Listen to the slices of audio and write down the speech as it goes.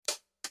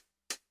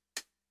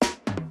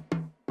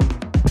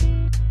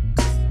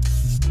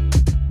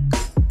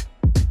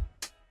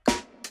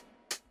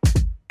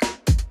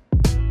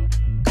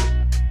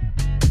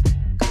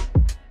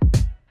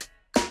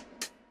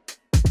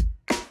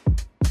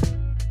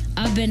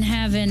I've been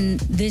having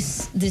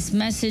this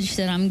message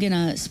that I'm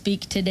gonna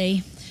speak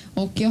today.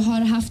 Och jag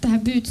har haft det här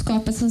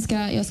budskapet som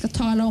jag ska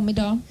tala om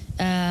idag.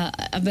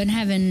 I've been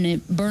having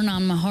it burn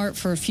on my heart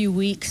for a few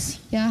weeks.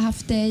 Jag har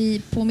haft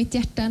det på mitt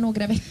hjärta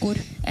några veckor.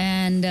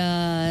 And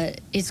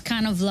it's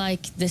kind of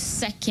like the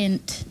second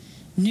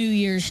New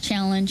Year's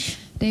challenge.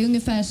 Det är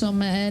ungefär som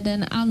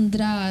den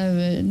andra,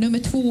 nummer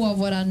 2 av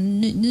våra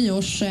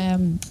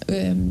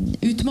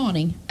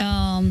nyårsutmaning.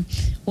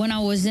 When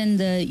I was in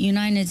the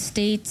United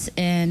States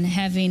and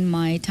having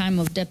my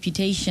time of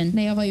deputation.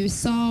 När jag var i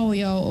USA och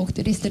jag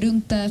reste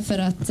runt där för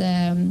att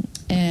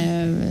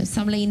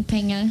samla in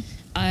pengar.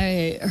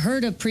 I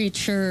heard a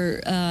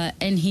preacher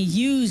and he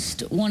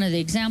used one of the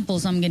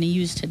examples I'm going to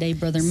use today,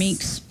 Brother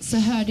Meeks. Så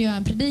hörde jag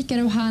en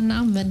predikare och han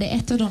använde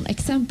ett av de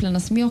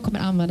exemplen som jag kommer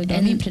använda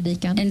i min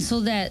predikan. And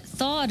so that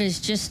thought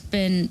has just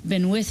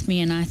been with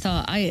me, and I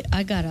thought I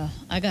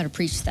gotta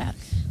preach that.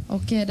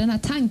 Och den här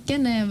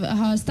tanken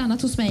har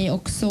stannat hos mig,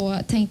 och så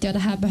tänkte jag det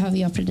här behöver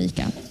jag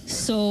predika.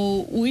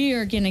 So we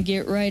are going to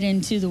get right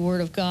into the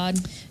Word of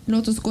God.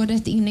 Låt oss gå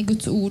rätt in i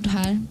Guds ord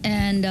här.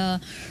 And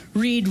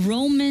read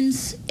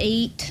Romans 8.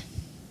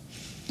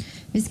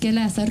 Vi ska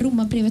läsa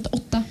Romarbrevet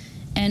 8.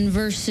 And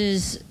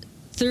verses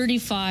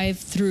 35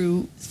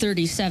 through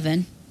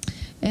 37.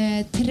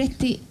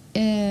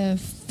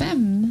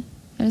 35,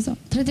 eller så?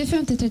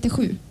 35 till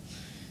 37.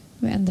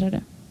 Vi ändrar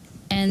det.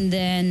 And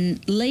then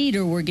later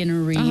we're going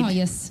to read.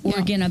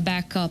 We're going to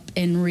back up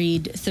and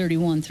read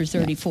 31 through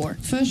 34. Ja.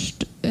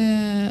 Först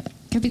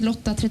kapitel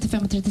 8,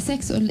 35 och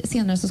 36, och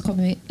senare så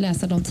kommer vi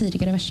läsa de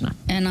tidigare verserna.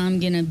 And I'm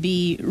going to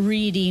be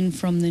reading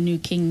from the New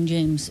King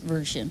James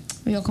Version.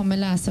 Och jag kommer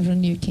läsa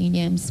från New King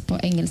James på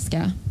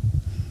engelska.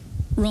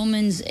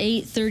 Romans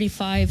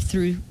 8:35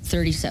 through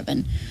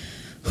 37.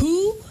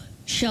 Who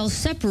shall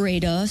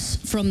separate us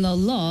from the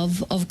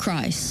love of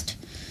Christ?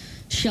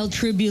 Shall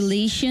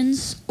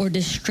tribulations or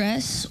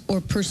distress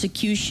or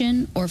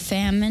persecution or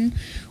famine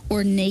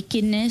or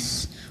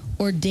nakedness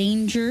or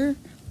danger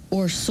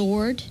or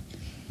sword?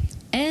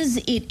 As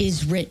it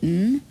is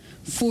written,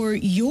 for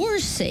your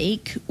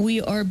sake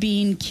we are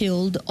being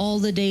killed all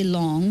the day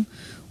long.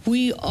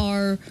 We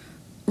are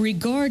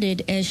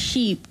regarded as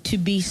sheep to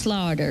be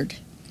slaughtered.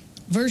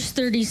 Verse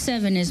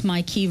 37 is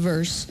my key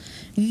verse.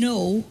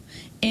 No,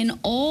 in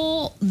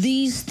all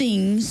these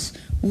things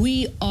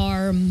we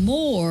are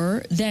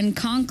more than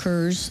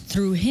conquerors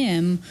through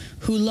him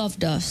who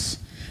loved us.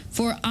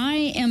 For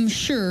I am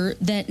sure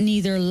that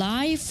neither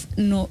life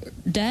nor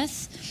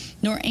death,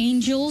 nor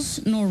angels,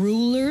 nor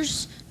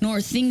rulers,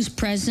 nor things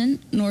present,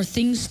 nor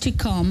things to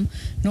come,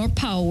 nor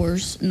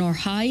powers, nor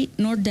height,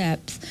 nor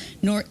depth,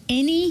 nor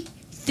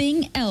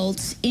anything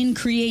else in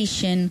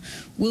creation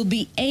will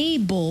be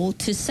able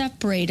to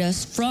separate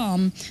us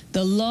from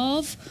the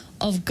love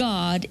of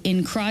God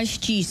in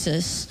Christ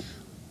Jesus,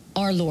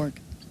 our Lord.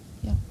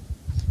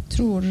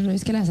 Tror vi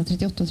ska läsa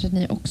 38 och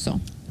 39 också.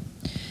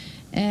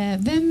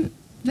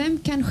 Vem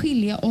kan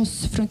skilja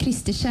oss från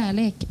Kristi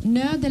kärlek?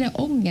 Nöd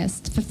eller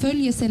ångest,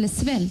 förföljelse eller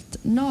svält,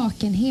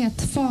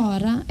 nakenhet,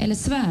 fara eller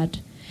svärd?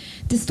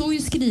 Det står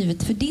ju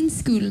skrivet, för din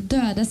skull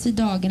dödas vi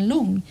dagen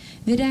lång.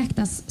 Vi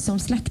räknas som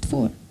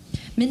slaktfår.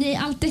 Men i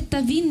allt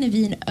detta vinner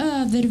vi en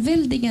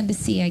överväldigande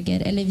seger,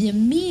 eller vi är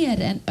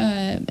mer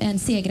än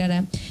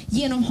segrare,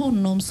 genom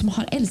honom som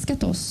har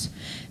älskat oss.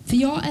 För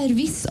jag är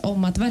viss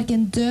om att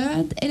varken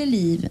död eller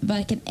liv,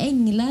 varken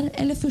änglar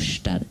eller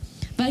furstar,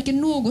 varken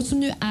något som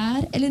nu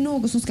är eller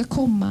något som ska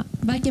komma,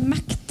 varken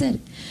makter,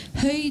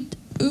 höjd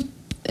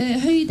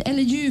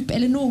eller djup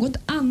eller något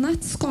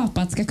annat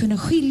skapat ska kunna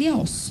skilja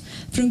oss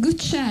från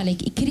Guds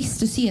kärlek i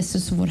Kristus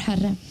Jesus vår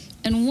Herre.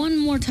 And one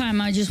more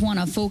time, I just want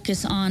to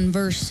focus on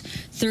verse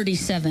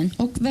 37.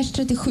 Och vers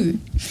 37.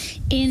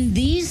 In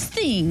these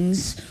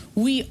things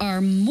we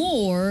are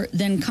more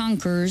than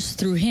conquerors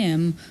through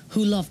him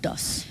who loved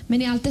us.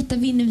 Men i allt detta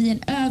vinner vi en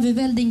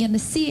överväldigande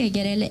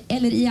seger,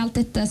 eller i allt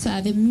detta så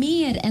är vi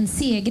mer än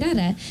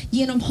segrare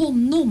genom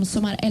honom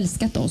som har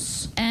älskat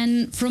oss.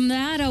 And from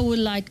that I would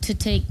like to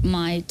take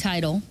my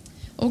title.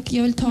 Och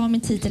jag vill ta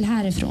min titel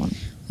härifrån.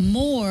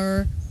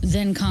 More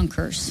than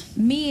conquerors.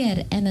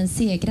 Mer än en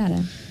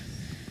segrare.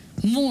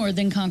 More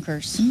than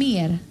conquerors.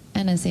 Mer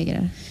än en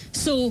segrare.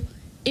 So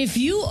if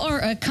you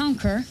are a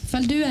conqueror,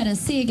 fall du är en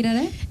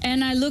segrare,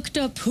 and I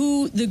looked up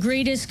who the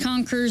greatest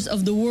conquerors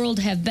of the world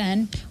have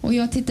been, och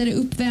jag tittade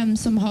upp vem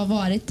som har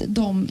varit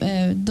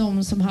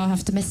de som har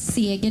haft mest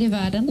seger i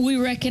världen.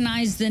 We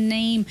recognize the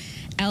name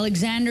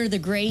Alexander the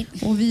Great.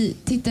 Och vi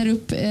tittar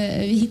upp,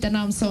 vi hittar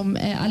namn som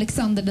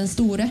Alexander den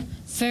store,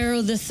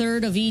 Pharaoh the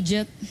third of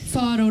Egypt,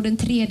 Farao den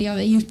tredje av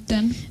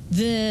Egypten,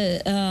 the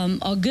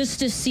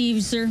Augustus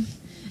Caesar,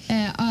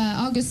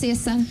 August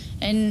Caesar,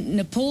 and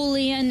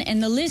Napoleon,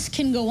 and the list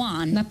can go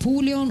on.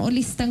 Napoleon, och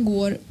listan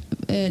går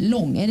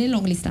lång. Är det en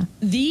lång lista?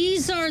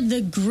 These are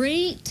the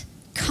great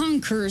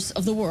conquerors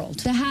of the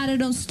world. Det här är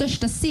de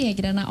största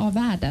segrarna av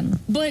världen.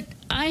 But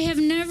I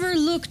have never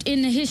looked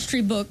in the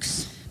history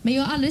books Men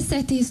jag har aldrig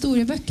sett i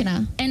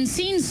historieböckerna and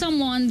seen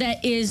someone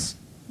that is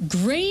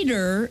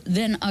greater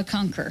than a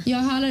conqueror. Jag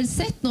har aldrig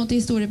sett något i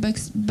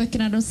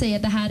historieböckerna de säger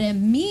att det här är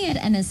mer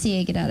än en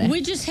segrare. We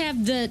just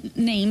have the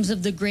names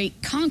of the great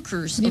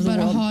conquerors Vi of the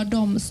bara world. har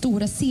de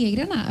stora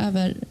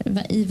segrarna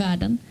i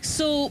världen.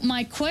 So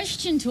my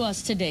question to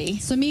us today,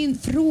 Så min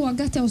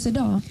fråga till oss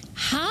idag: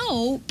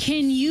 how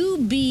can you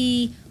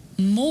be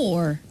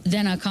more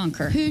than a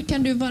conqueror? hur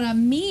kan du vara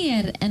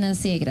mer än en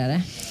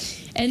segrare?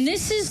 And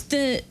this is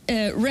the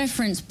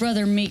reference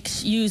Brother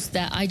Meeks used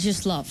that I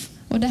just love.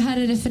 Och det här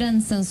är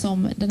referensen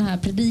som den här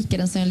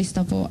predikaren som jag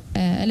lyssnade på,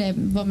 eller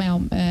var med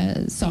om,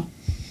 sa.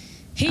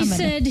 He Amen.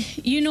 said,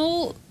 you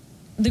know,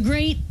 the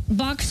great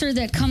boxer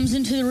that comes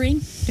into the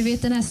ring, Du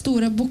vet den här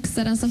stora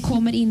boxaren som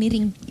kommer in i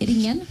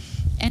ringen.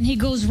 and he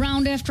goes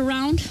round after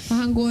round, Och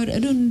han går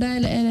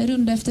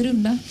runda efter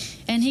runda.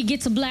 and he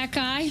gets a black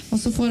eye. Och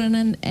så får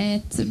han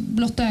ett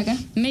blått öga.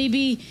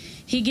 Maybe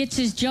he gets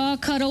his jaw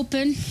cut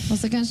open, Och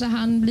så kanske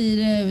han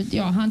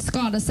han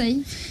skadar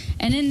sig.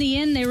 and in the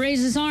end they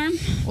raise his arm,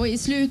 Och i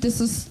slutet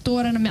så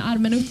står han med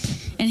armen upp.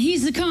 and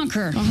he's the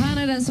conqueror. Och han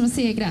är den som har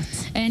segrat.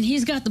 And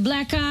he's got the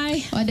black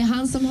eye, Och det är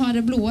han som har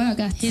det blå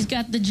ögat. he's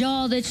got the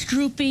jaw that's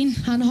drooping,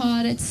 Han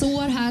har ett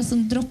sår här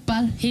som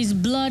droppar. he's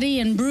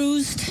bloody and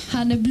bruised,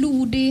 Han är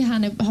blodig,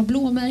 har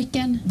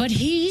blåmärken. but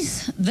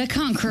he's the Men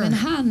conqueror.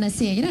 han är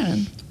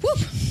segraren.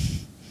 Whoop.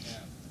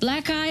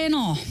 Black eye and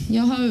all.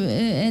 Jag har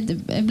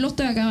ett blått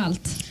öga och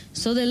allt.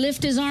 So they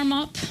lift his arm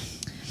up,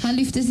 Han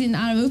lyfter sin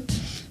arm upp.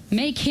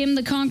 make him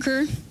the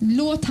conqueror,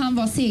 Låt han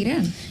vara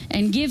segraren.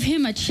 and give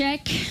him a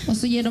check. Och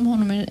så ger de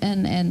honom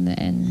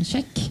en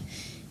check.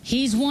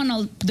 He's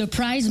won the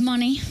prize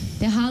money,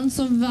 Det är han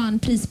som vann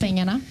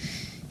prispengarna.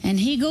 and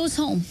he goes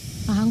home,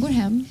 Och han går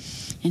hem.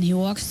 and he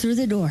walks through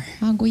the door.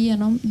 Och han går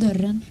igenom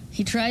dörren.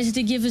 He tries to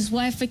give his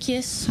wife a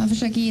kiss, Han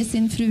försöker ge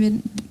sin fru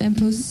en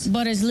puss.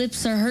 but his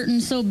lips are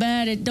hurting so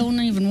bad it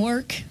don't even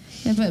work.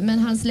 Men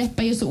hans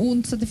läppar gör så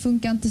ont så att det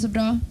funkar inte så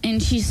bra.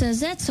 And she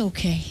says, that's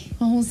okay.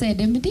 Och hon säger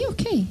det, men det är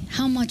okej.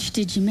 How much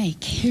did you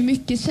make? Hur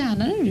mycket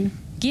tjänade du?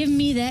 Give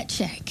me that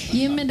check.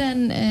 Ge mig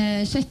den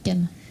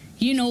checken.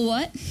 You know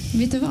what?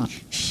 Vet du vad?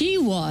 She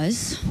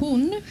was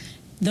Hon,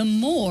 the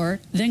more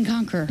than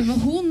conqueror, det var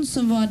hon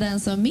som var den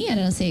som var mer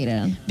än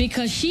segraren.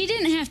 because she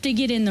didn't have to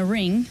get in the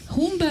ring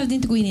Hon behövde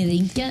inte gå in i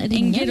and get a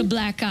ringen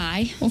black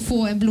eye och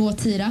få en blå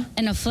tira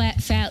and a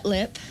fat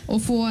lip.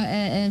 och få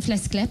en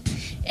fläskläpp.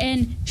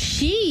 And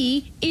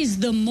she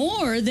is the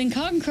more than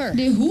conqueror.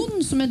 Det är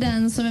hon som är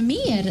den som är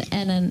mer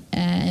än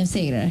en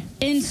segrare.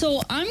 And so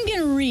I'm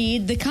going to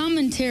read the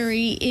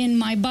commentary in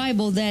my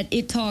Bible that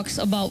it talks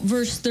about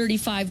verse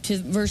 35 to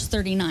verse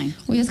 39.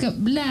 Och jag ska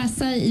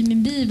läsa i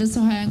min bibel, så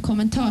har jag en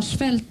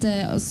kommentarsfält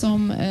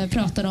som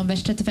pratar om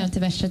vers 35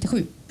 till vers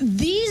 37.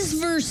 These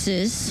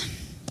verses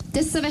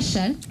Dessa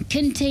verser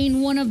contain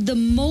one of the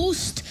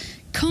most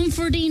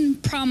comforting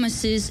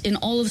promises in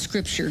all of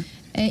Scripture.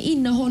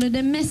 innehåller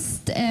det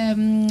mest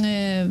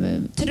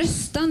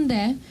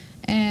tröstande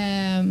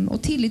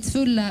och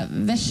tillitsfulla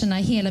verserna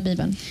i hela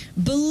Bibeln.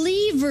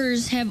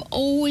 Believers have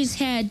always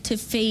had to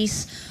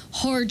face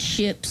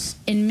hardships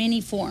in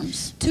many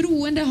forms.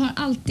 Troende har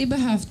alltid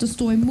behövt att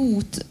stå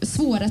emot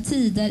svåra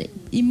tider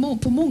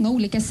på många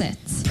olika sätt.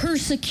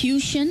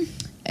 Persecution,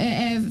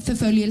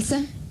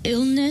 Förföljelse,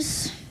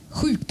 illness,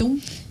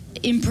 sjukdom,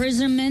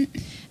 imprisonment,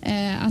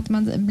 att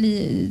man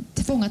blir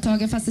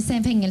tillfångatagen fast i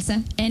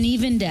fängelse, and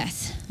even death.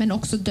 men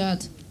också död.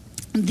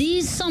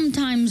 These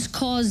sometimes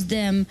cause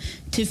them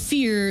to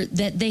fear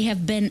that they have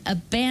been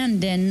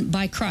abandoned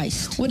by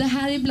Christ. Och det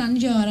här ibland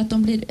gör att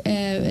de blir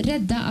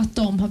rädda att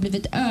de har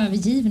blivit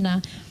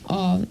övergivna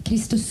av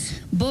Kristus.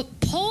 But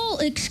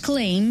Paul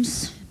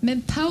exclaims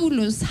Men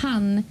Paulus,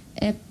 han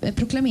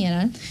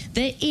proklamerar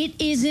that it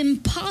is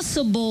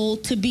impossible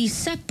to be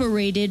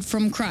separated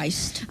from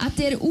Christ. att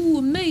det är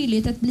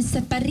omöjligt att bli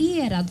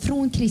separerad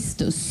från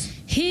Kristus.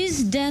 His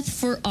death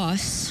for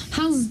us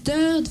Hans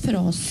död för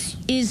oss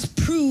is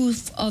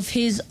proof of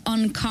his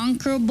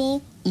unconquerable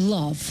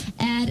love.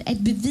 är ett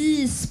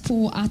bevis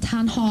på att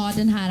han har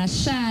den här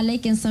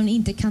kärleken som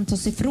inte kan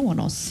tas ifrån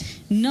oss.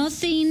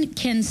 Nothing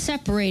can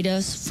separate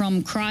us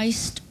from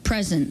Christ's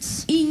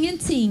presence.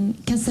 Ingenting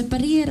kan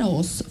separera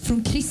oss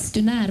från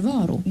Kristi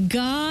närvaro.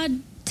 God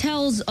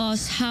tells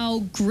us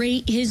how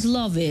great his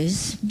love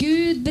is,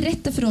 Gud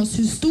berättar för oss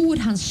hur stor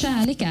hans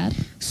kärlek är,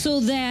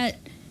 so that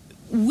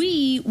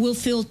we will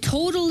feel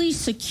totally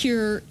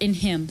secure in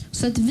him.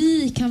 så att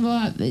vi kan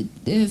vara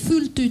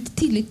fullt ut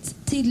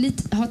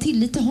ha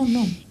tillit till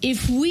honom.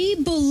 If we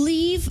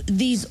believe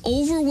these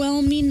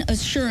overwhelming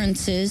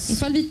assurances,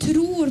 Ifall vi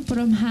tror på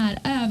de här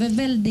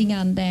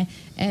överväldigande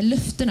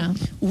löftena,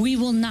 we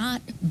will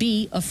not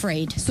be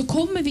afraid. så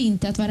kommer vi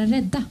inte att vara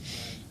rädda.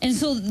 And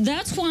so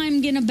that's why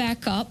I'm going to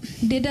back up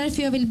Det är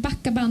därför jag vill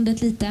backa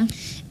bandet lite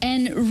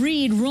and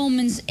read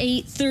Romans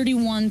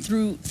 8:31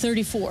 through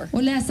 34.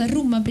 och läsa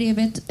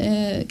Romarbrevet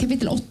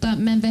kapitel 8,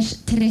 men vers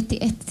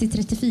 31 till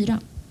 34.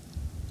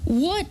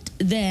 What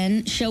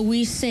then shall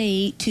we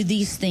say to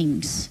these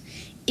things?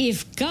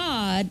 If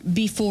God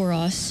be for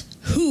us,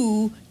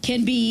 who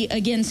can be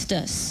against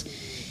us?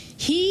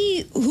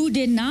 He who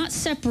did not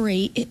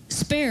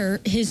spare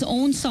his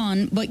own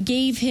son, but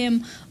gave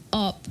him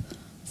up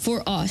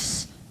for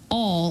us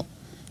all,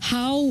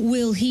 how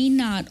will he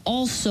not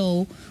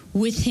also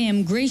with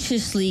him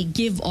graciously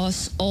give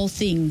us all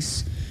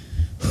things?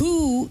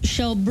 Who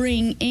shall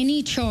bring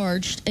any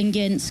charge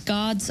against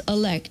God's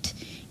elect?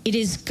 It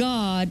is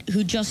God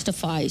who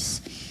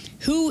justifies.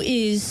 Who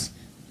is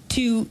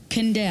to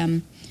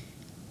condemn?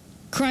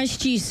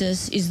 Christ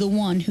Jesus is the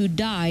one who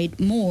died,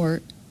 more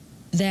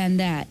than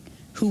that,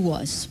 who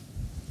was.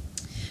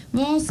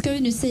 Vad ska vi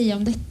nu säga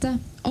om detta?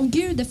 Om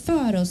Gud är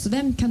för oss,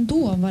 vem kan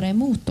då vara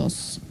emot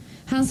oss?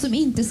 Han som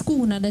inte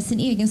skonade sin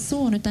egen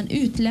son utan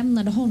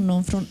utlämnade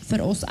honom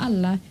för oss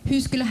alla,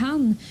 hur skulle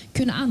han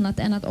kunna annat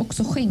än att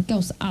också skänka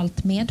oss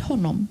allt med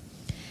honom?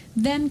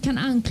 Vem kan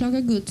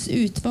anklaga Guds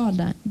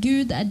utvalda?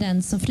 Gud är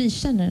den som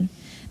frikänner.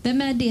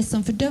 Vem är det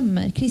som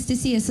fördömer?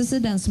 Kristus Jesus är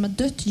den som har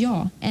dött,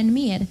 ja, än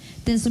mer,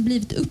 den som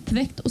blivit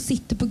uppväckt och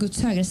sitter på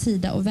Guds högra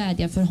sida och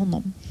vädjar för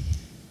honom.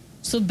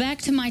 So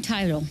back to my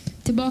title.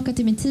 Tillbaka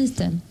till min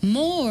titel.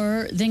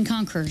 More than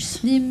conquerors.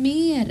 Vi är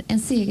mer än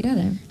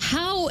segrare.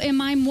 How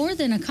am I more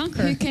than a Hur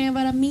conqueror? kan jag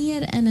vara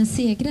mer än en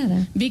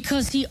segrare?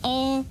 Because he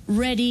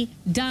already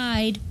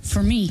died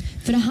for me.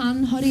 För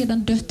han har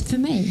redan dött för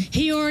mig.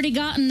 He already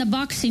got in the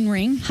boxing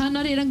ring Han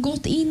har redan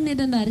gått in i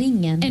den där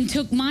ringen. and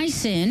took my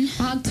sin.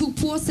 Och han tog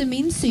på sig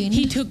min He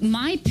synd. took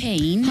my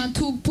pain. Han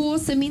tog på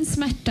sig min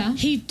smärta.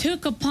 He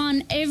took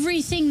upon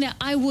everything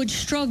that I would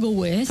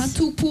struggle with. Han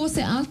tog på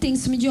sig allting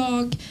som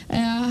jag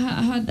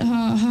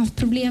har haft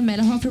problem med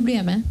eller har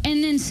problem med.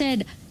 And then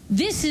said,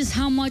 this is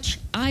how much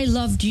I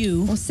loved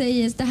you. Och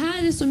säger, det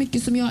här är så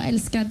mycket som jag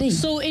älskar dig.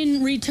 So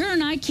in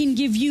return I can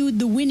give you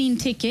the winning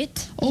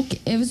ticket. Och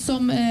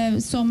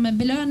som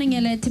belöning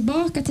eller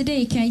tillbaka till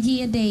dig kan jag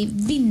ge dig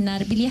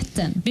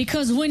vinnarbiljetten.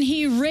 Because when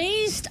he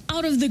raised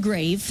out of the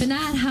grave, För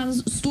när han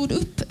stod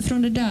upp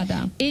från de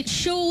döda it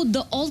showed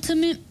the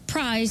ultimate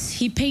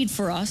price he paid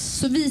for us.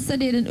 så visar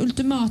det den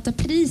ultimata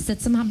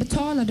priset som han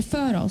betalade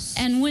för oss.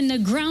 And when the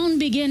ground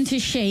began to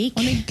shake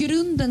Och när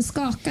grunden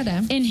skakade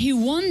and he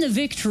won the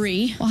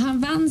victory, och han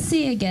vann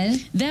seger,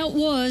 that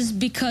was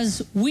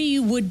because we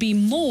would be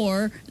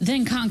more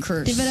than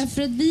conquerors. det var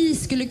därför att vi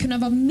skulle kunna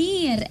vara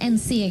mer än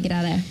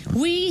segrare.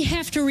 We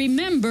have to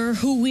remember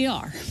who we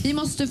are. Vi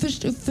måste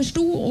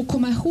förstå och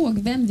komma ihåg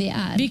vem vi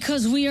är.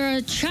 Because we are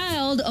a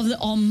child of the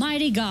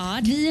Almighty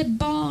God. Vi är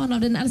barn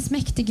av den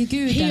allsmäktige He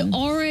Guden.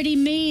 already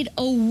made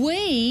a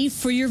way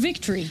for your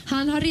victory.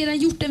 Han har redan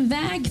gjort en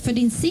väg för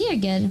din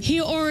seger.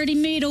 He already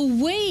made a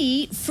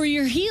way for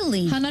your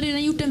healing. Han har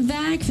redan gjort en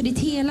väg för ditt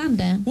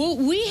helande. What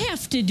we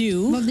have to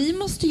do Vad vi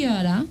måste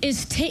göra,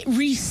 is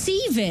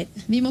receive it.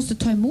 vi måste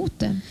ta emot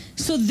det.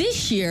 So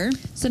this year,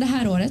 Så det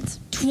här året,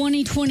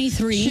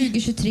 2023,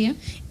 2023,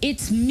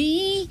 it's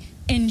me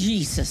and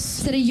Jesus.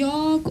 så är det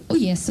jag och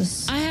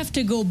Jesus. I have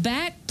to go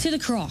back to the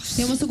cross.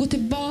 Jag måste gå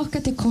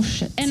tillbaka till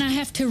korset. And I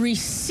have to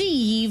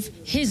receive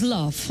his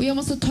love. Och jag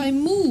måste ta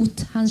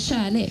emot hans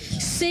kärlek.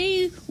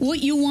 Say what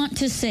you want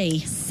to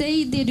say.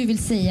 Säg det du vill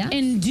säga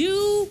And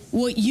do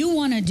what you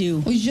want to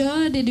do. och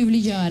gör det du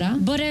vill göra.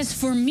 But as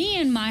for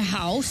me and my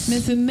house,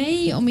 Men för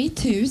mig och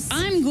mitt hus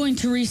I'm going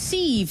to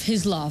receive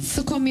his love.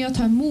 så kommer jag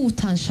ta emot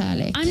hans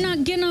kärlek. I'm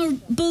not gonna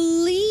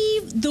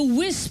believe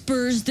the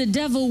whispers the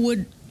devil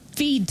would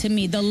feed to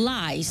me, the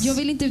lies. Jag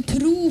vill inte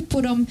tro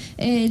på de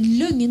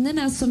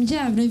lögnerna som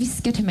djävulen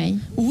viskar till mig.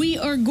 We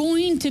are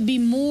going to be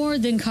more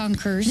than Vi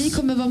conquerors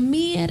kommer vara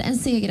mer än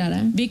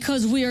segrare.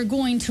 because we are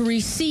going to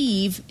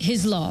receive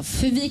his love.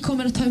 För vi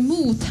kommer att ta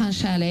emot hans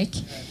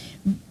kärlek.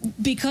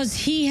 Because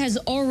he has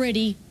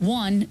already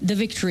won the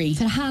victory.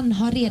 För han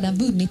har redan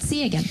vunnit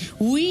segern.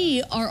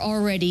 We are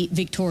already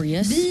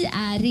victorious Vi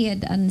är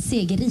redan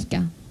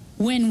segerrika.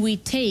 when we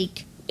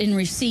take and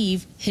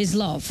receive his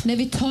love. När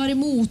vi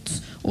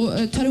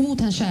tar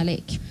emot hans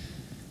kärlek.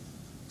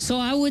 So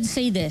I would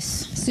say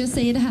this. Så jag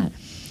säger det här.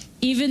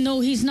 Even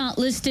though he's not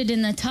listed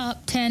in the top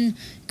 10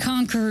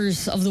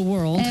 conquerors of the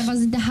world,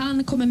 Fast inte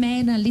han kommer med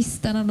i den här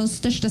listan av de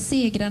största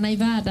segrarna i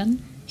världen.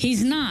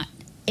 he's not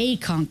a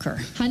conqueror.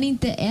 Han är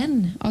inte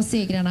en av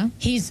segrarna.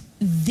 He's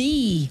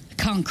the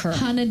conqueror.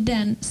 Han är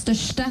den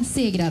största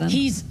segraren.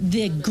 He's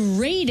the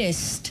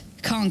greatest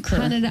Han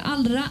conqueror. är den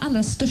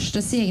allra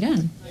största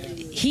segraren.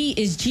 He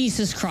is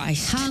Jesus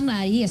Christ, Han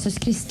är Jesus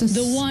Kristus.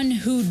 the one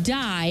who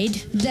died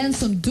Den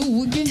som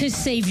dog to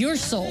save your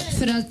soul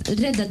för att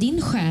rädda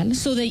din själ.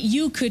 so that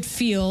you could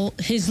feel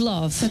his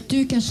love Så att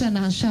du kan känna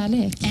hans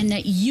kärlek. and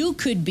that you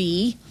could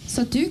be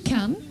Så att du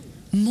kan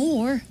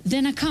more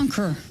than a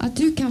conqueror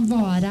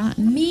vara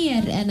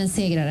mer än en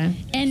segrare.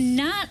 and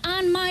not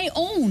on my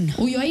own.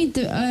 Och jag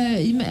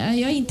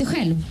är inte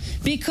själv.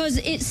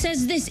 Because it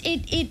says this,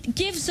 it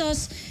gives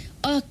us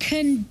a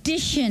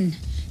condition.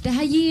 Det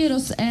här ger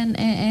oss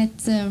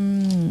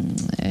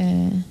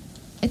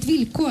ett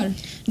villkor.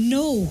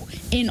 No,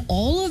 in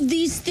all of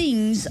these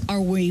things are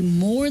we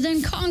more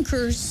than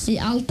conquerors I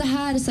allt det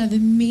här så är vi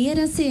mer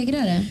än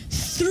segrare.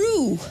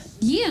 through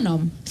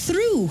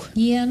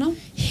Genom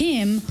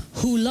him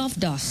who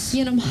loved us.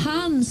 Genom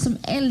han som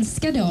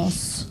älskade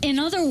oss. In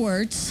other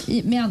words,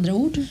 Med andra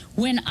ord,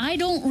 when I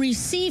don't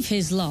receive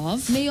his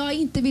love, när jag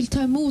inte vill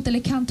ta emot eller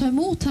kan ta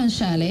emot hans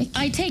kärlek,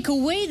 I take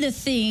away the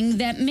thing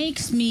that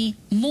makes me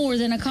more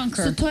than a så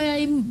conqueror. tar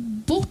jag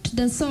bort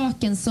den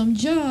saken som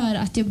gör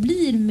att jag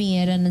blir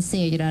mer än en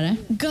segrare.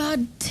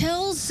 God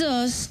tells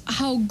us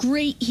how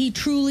great he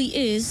truly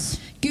is.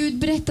 Gud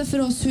berättar för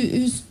oss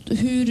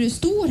hur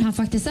stor han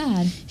faktiskt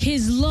är.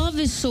 His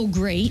love is so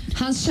great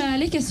Hans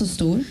kärlek är så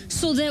stor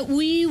so that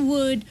we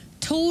would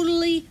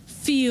totally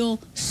feel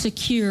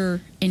secure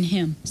in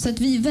him. så att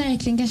vi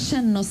verkligen kan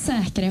känna oss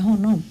säkra i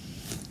honom.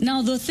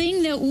 Now, the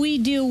thing that we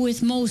deal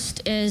with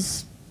most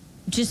as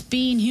just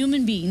being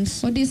human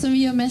beings Och det som vi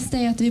gör mest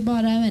är att vi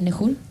bara är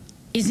människor.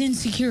 is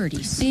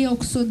insecurities. Det är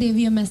också det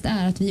vi gör mest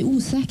är att vi är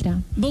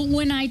osäkra. But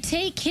when I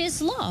take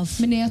his love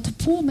Men när jag tar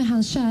på mig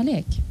hans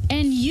kärlek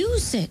and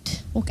use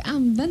it och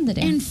använder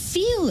det and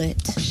feel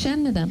it, och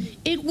känner den,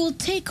 it will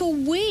take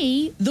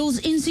away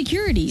those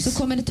insecurities. så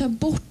kommer det ta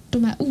bort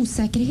de här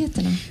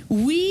osäkerheterna.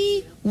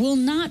 We will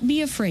not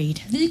be afraid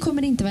Vi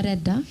kommer inte vara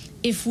rädda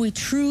if we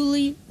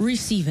truly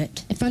receive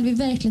it, ifall vi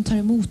verkligen tar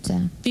emot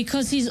det.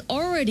 because he's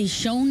already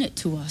shown it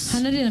to us.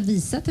 Han har redan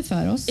visat det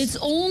för oss. It's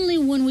only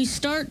when we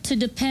start to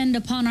depend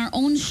upon our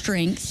own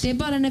strength Det är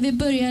bara när vi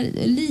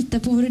börjar lita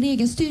på vår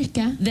egen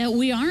styrka that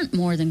we aren't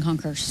more than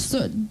conquerors,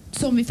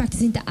 som vi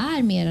faktiskt inte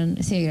är mer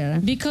än segrare.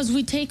 because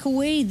we take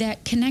away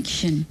that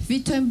connection. Vi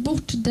tar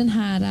bort den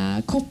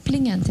här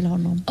kopplingen till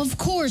honom. Of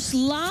course,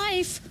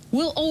 life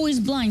will always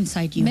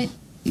blindside you. Men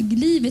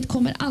livet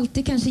kommer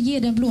alltid kanske ge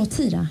dig en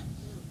blåtira.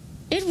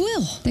 It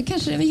will. Det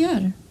kanske det vi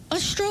gör. A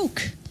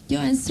stroke, Ja,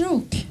 en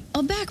stroke.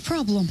 a back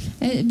problem.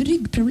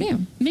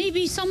 Ryggproblem.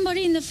 Maybe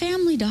somebody in the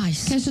family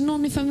dies. Kanske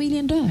någon i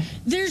familjen dör.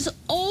 There's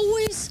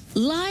always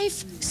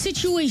life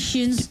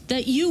situations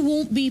that you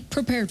won't be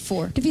prepared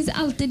for. Det finns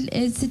alltid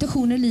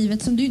situationer i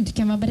livet som du inte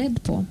kan vara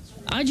beredd på.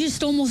 I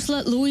just almost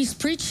let Louise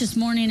preach this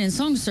morning in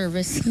song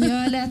service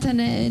Jag lät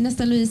henne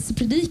nästan Louise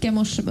predika i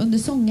morse under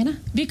sångerna.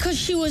 because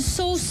she was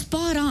so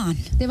spot on.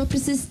 Det var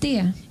precis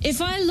det.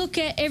 If I look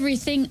at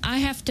everything I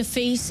have to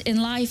face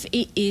in life,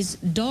 it is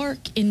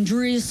dark and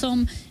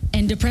drearsome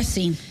and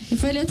depressing.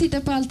 Ifall jag tittar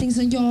på allting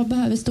som jag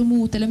behöver stå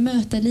emot eller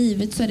möta i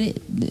livet, så är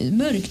det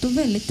mörkt och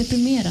väldigt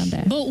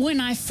deprimerande. But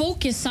when I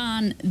focus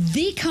on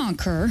the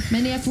conqueror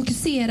Men när jag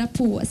fokuserar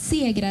på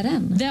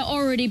segraren that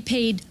already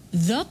paid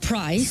the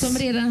price som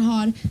redan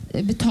har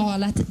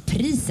betalat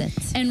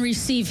priset and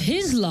receive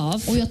his love,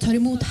 och jag tar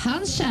emot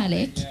hans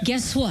kärlek,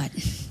 guess what?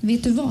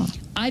 vet du vad?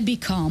 I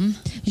become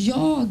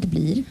Jag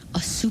blir a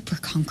super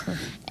conqueror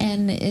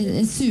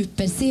en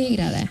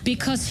supersegrare.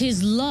 because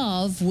his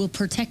love will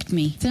protect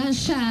me. För hans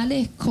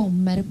kärlek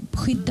kommer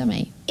skydda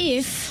mig.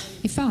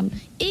 Ifall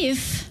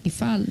If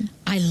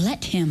I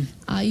let him.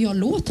 jag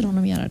låter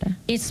honom göra det.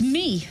 It's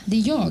me. Det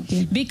är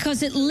jag.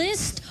 Because it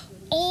lists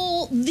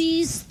all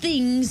these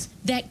things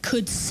that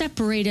could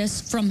separate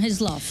us from his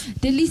love.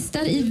 Det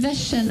listar i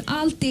versen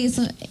allt det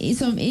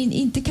som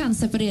inte kan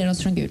separera oss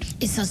från Gud.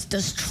 It says,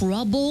 does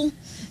trouble,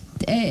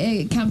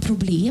 Kan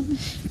problem,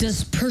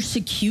 does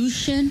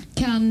persecution,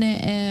 kan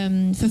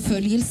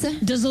förföljelse,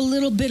 does a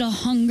little bit of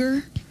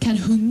hunger, kan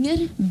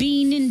hunger,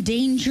 being in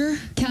danger,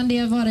 kan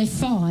det vara i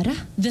fara,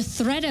 the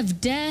threat of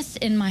death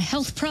and my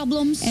health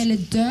problems, eller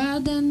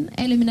döden,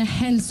 eller mina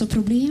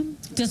hälsoproblem,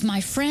 does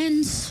my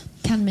friends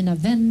kan mina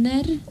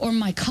vänner or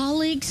my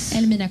colleagues,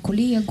 eller mina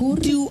kollegor,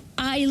 do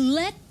I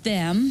let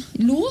them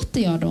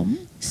låter jag dem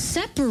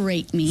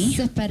separate me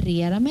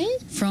separera mig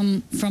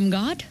from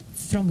God?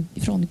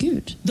 från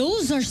Gud?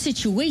 Those are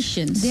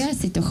situations. Det är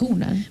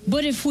situationer.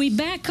 But if we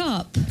back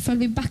up, För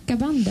vi backar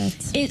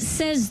bandet, it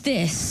says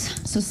this,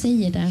 så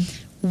säger det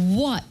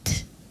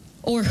what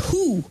or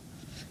who.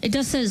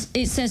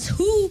 It says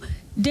who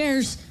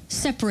dares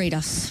separate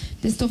us.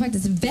 det står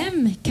faktiskt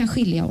vem kan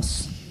skilja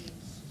oss.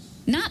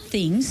 Not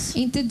things.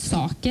 Inte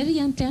saker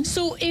egentligen.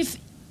 So if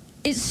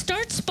it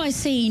starts by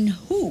saying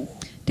who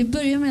Det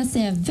börjar med att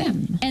säga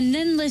vem and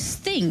then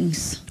list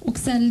things, och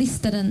sen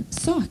listar den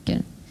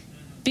saker.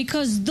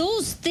 because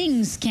those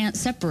things can't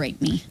separate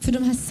me. För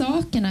de här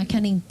sakerna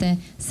kan inte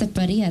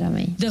separera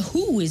mig. The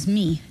who is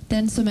me.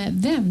 Den som är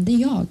vem, det är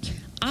jag.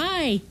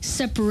 I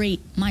separate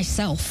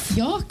myself.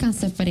 Jag kan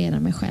separera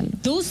mig själv.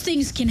 Those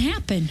things can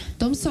happen.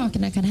 De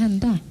sakerna kan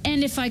hända.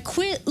 And if I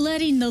quit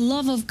letting the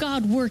love of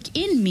God work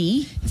in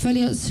me, För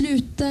jag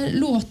slutar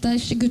låta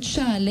Guds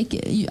kärlek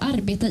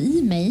arbeta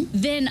i mig,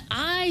 then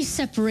I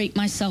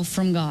separate myself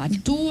from God.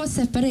 då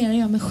separerar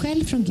jag mig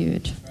själv från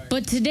Gud.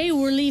 But today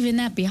we're leaving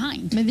that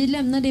behind. Men vi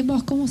lämnar det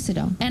bakom oss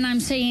idag. And I'm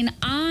saying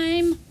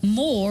I'm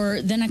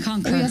more than a Och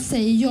conqueror. jag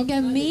säger, jag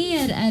är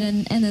mer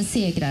än en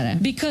segrare.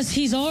 Because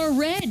he's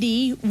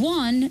already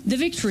won the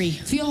victory.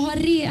 För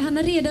han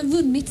har redan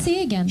vunnit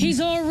segern.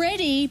 He's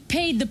already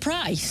paid the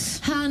price.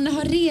 Han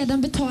har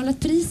redan betalat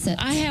priset.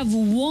 I have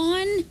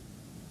one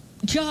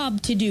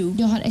job to do,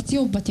 Jag har ett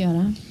jobb att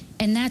göra.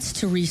 And that's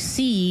to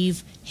receive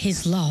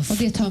his love. Och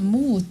det tar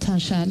emot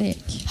hans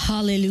kärlek.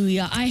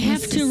 Hallelujah. I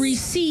have to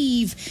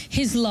receive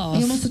his love.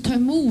 Jag måste ta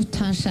emot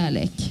hans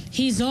kärlek.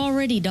 He's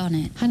already done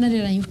it. Han har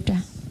redan gjort det.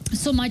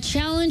 So my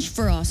challenge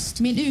for us,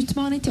 Min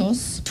utmaning till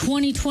oss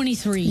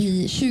 2023,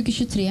 i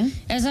 2023,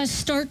 as I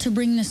start to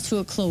bring this to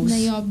a close,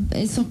 när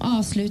jag som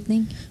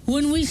avslutning,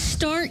 when we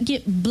start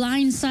get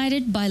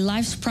blindsided by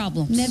life's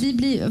problems, när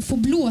vi får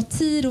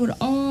blåtiror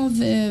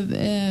av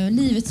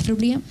livets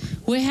problem,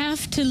 we have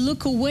to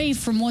look away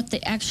from what the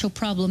actual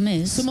problem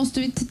is så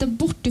måste vi titta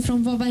bort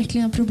ifrån vad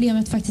verkligen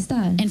problemet faktiskt är.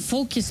 and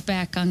focus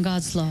back on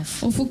God's love.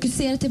 Och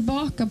fokusera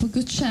tillbaka på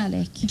Guds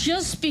kärlek.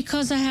 Just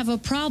because I have a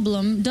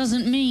problem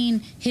doesn't mean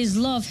his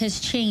love has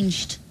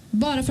changed.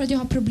 Bara för att jag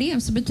har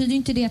problem så betyder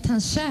inte det att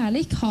hans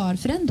kärlek har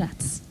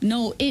förändrats.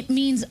 No, it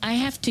means I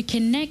have to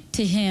connect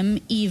to him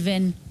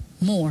even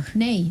more.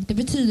 Nej, det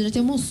betyder att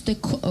jag måste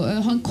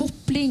ha en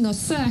koppling och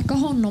söka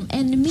honom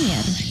ännu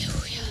mer.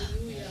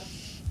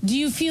 Do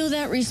you feel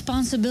that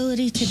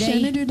responsibility today?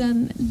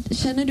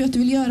 Känner du att du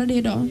vill göra det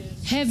idag?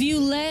 Have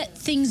you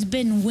let things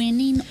been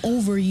winning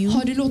over you?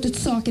 Har du låtit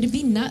saker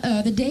vinna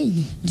över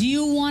dig? Do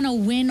you want to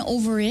win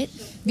over it?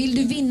 Vill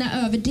du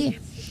vinna över det?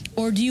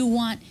 Or do you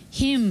want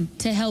him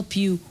to help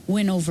you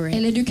win over it?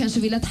 Eller du kanske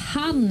vill att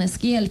han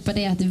ska hjälpa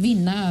dig att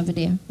vinna över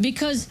det?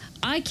 Because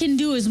I can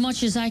do as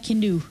much as I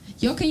can do.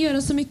 Jag kan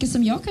göra så mycket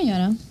som jag kan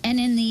göra. And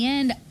in the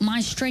end,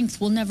 my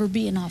strength will never be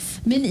enough.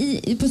 Men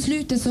på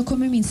slutet så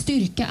kommer min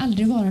styrka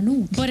aldrig vara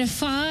nog. But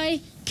if I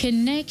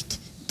connect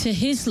to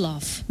his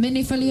love, Men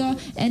ifall jag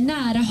är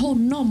nära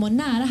honom och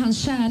nära hans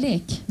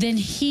kärlek, then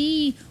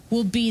he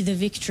will be the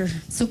victor.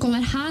 så kommer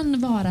han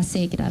vara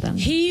segraren.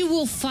 He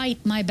will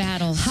fight my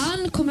battles.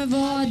 Han kommer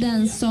vara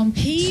den som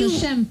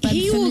kämpar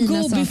he för will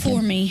mina go before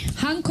saker. me.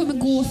 Han kommer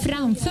gå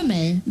framför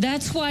mig.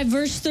 That's why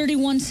verse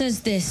 31 says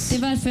this. Det är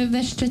varför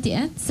vers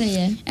 31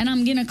 säger, And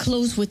I'm going to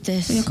close with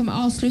this. och jag kommer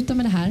avsluta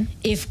med det här.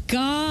 If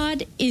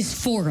God is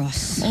for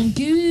us, Om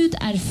Gud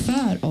är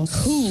för oss,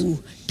 who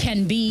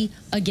can be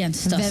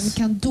against vem us?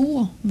 kan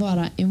då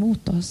vara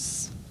emot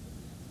oss?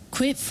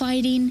 Quit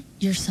fighting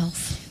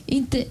yourself.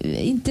 Inte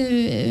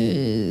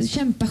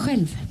kämpa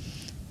själv.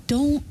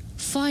 Don't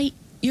fight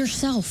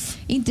yourself.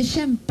 Inte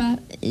kämpa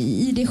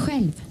i dig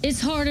själv.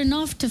 It's hard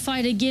enough to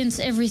fight against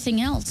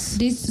everything else.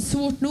 Det är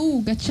svårt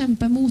nog att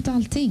kämpa mot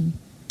allting.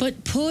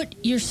 But put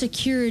your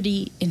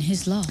security in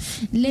his love.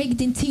 Lägg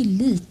din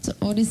tillit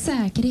och din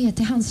säkerhet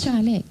i hans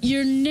kärlek.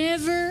 You're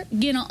never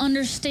gonna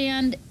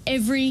understand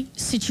every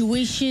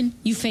situation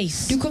you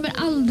face. Du kommer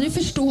aldrig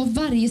förstå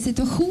varje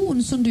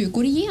situation som du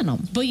går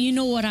igenom. But you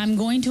know what I'm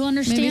going to Men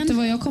vet du understand?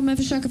 vad jag kommer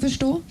försöka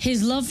förstå?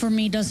 His love for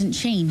me doesn't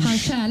change.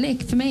 Hans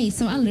kärlek för mig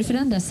som aldrig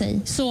förändrar sig.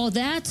 So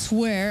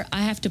that's where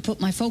I have to put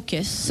my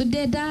focus. Så det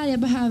är där jag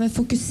behöver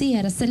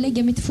fokusera, så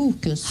lägga mitt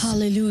fokus.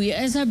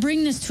 Hallelujah. As I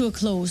bring this to a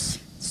close,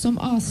 Som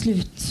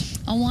avslut.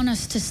 I want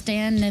us to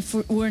stand if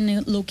we're in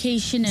a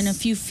location and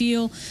if you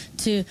feel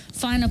to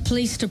find a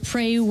place to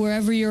pray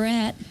wherever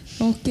you're at.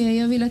 Och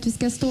jag vill att vi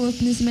ska stå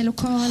upp, ni som är i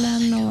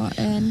lokalen, och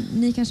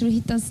ni kanske vill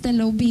hitta ett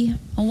ställe och be. I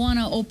want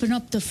to open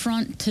up the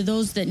front to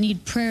those that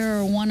need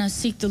prayer or want to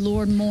seek the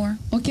Lord more.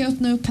 Och jag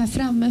öppnar upp här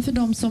framme för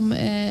de som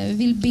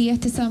vill be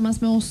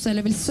tillsammans med oss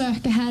eller vill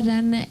söka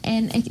Herren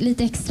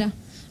lite extra.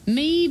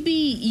 Maybe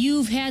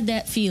you've had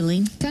that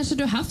feeling. Kanske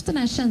du har haft den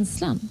här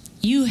känslan.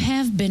 You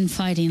have been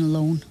fighting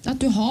alone. Att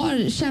du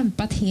har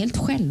kämpat helt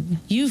själv.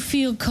 You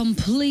feel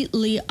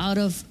completely out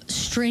of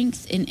strength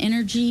and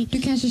energy.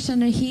 Du kanske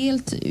känner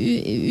helt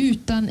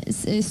utan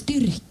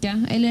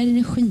styrka eller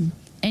energi.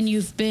 And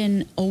you've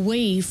been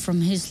away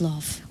from his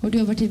love. Och du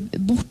har varit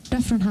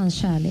borta från hans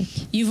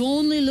kärlek. You've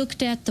only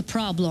looked at the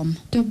problem.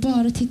 Du har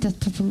bara tittat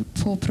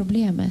på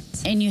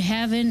problemet. And you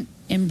haven't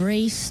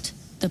embraced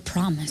the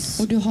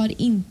promise. Och du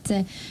har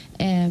inte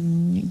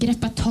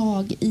greppat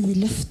tag i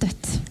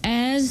löftet.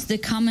 As the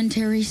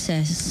commentary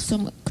says,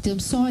 Som de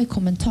sa i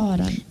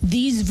kommentaren.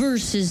 these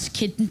verses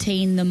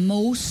contain the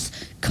most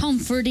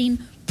comforting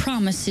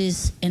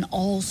promises in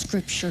all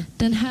scripture.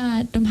 De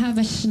här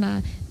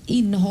verserna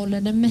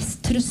innehåller det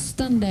mest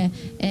tröstande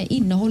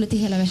innehållet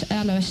i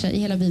alla verser i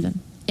hela Bibeln.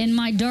 In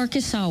my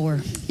darkest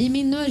hour, I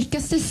min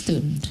mörkaste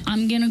stund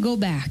I'm going to go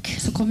back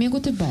så kommer jag gå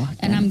tillbaka.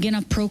 and I'm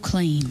going to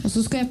proclaim Och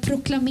så ska jag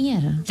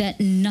proklamera that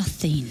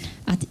nothing,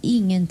 att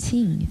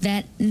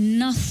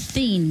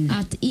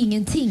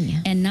ingenting,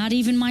 and not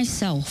even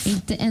myself,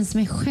 inte ens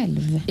mig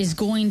själv, is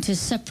going to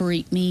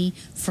separate me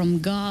from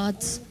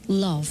God's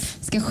love.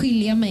 ska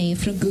skilja mig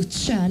från Guds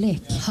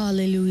kärlek.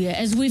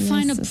 Hallelujah. As we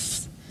find a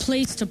Jesus.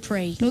 place to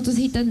pray, Låt oss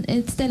hitta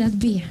ett ställe att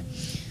be.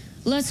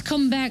 let's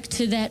come back to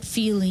that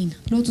feeling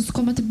Låt oss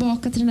komma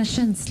tillbaka till den här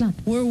känslan.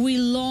 where we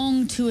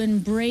long to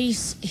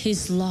embrace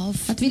his love.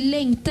 Att vi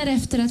längtar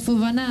efter att få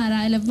vara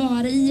nära eller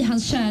vara i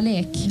hans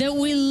kärlek. That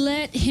we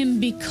let him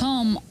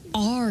become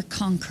our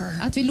conqueror.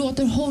 Att vi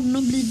låter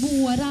honom bli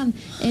våran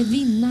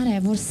vinnare,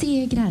 vår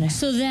segrare.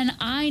 So then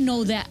I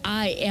know that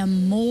I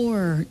am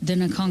more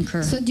than a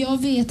conqueror. Så att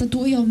jag vet att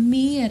då är jag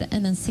mer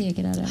än en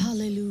segrare.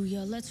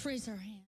 Hallelujah. Let's raise our hands.